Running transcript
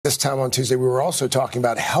This time on Tuesday, we were also talking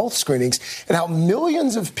about health screenings and how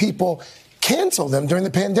millions of people cancel them during the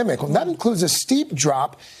pandemic. Well, that includes a steep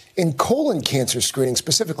drop in colon cancer screening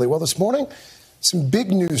specifically. Well, this morning, some big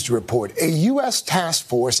news to report. A U.S. task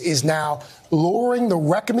force is now lowering the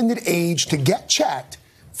recommended age to get checked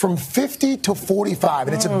from 50 to 45.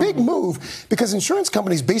 And it's a big move because insurance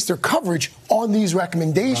companies base their coverage on these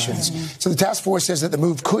recommendations. So the task force says that the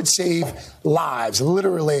move could save lives,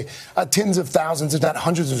 literally tens of thousands, if not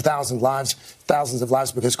hundreds of thousands of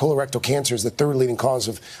lives, because colorectal cancer is the third leading cause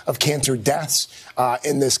of cancer deaths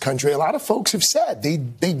in this country. A lot of folks have said they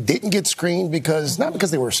didn't get screened because, not because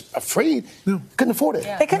they were afraid, couldn't afford it.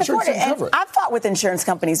 Yeah. They couldn't afford it. And I've fought with insurance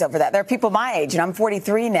companies over that. There are people my age, and I'm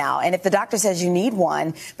 43 now, and if the doctor says you need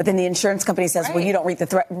one, but then the insurance company says, well, you don't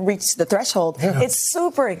reach the threshold, it's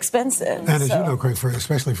super expensive. And as you know, Craig,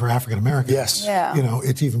 especially for African Americans, you know,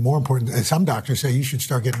 it's even more important. And some doctors say you should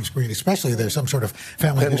start getting screened, especially if there's some sort of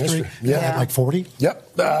family history. Like 40?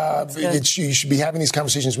 Yep. You should be having these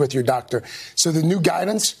conversations with your doctor. So the new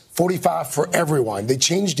guidance, 45 for everyone. They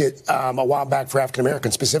changed it a while back for African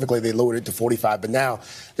Americans specifically. They lowered it to 45, but now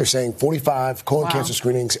they're saying 45 colon cancer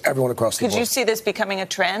screenings, everyone across the board. Could you see this becoming a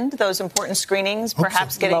trend, those important screenings,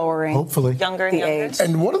 perhaps getting hopefully younger and younger?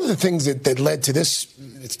 And one of the things that led to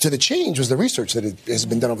the change was the research that has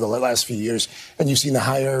been done over the last few years, and you've seen the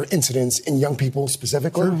higher incidence in young people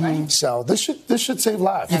specifically. So this should save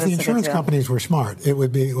lives. If the insurance companies were smart, it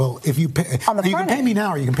would be, well, if you pay, you can pay me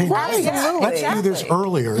now or you can pay me later. Let's do this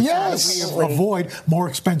earlier. Yes. So that we avoid more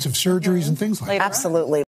expensive surgeries and things like that.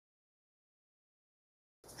 Absolutely.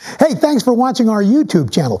 Hey, thanks for watching our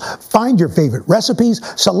YouTube channel. Find your favorite recipes,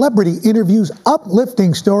 celebrity interviews,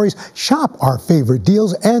 uplifting stories, shop our favorite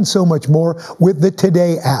deals, and so much more with the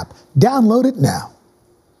Today app. Download it now.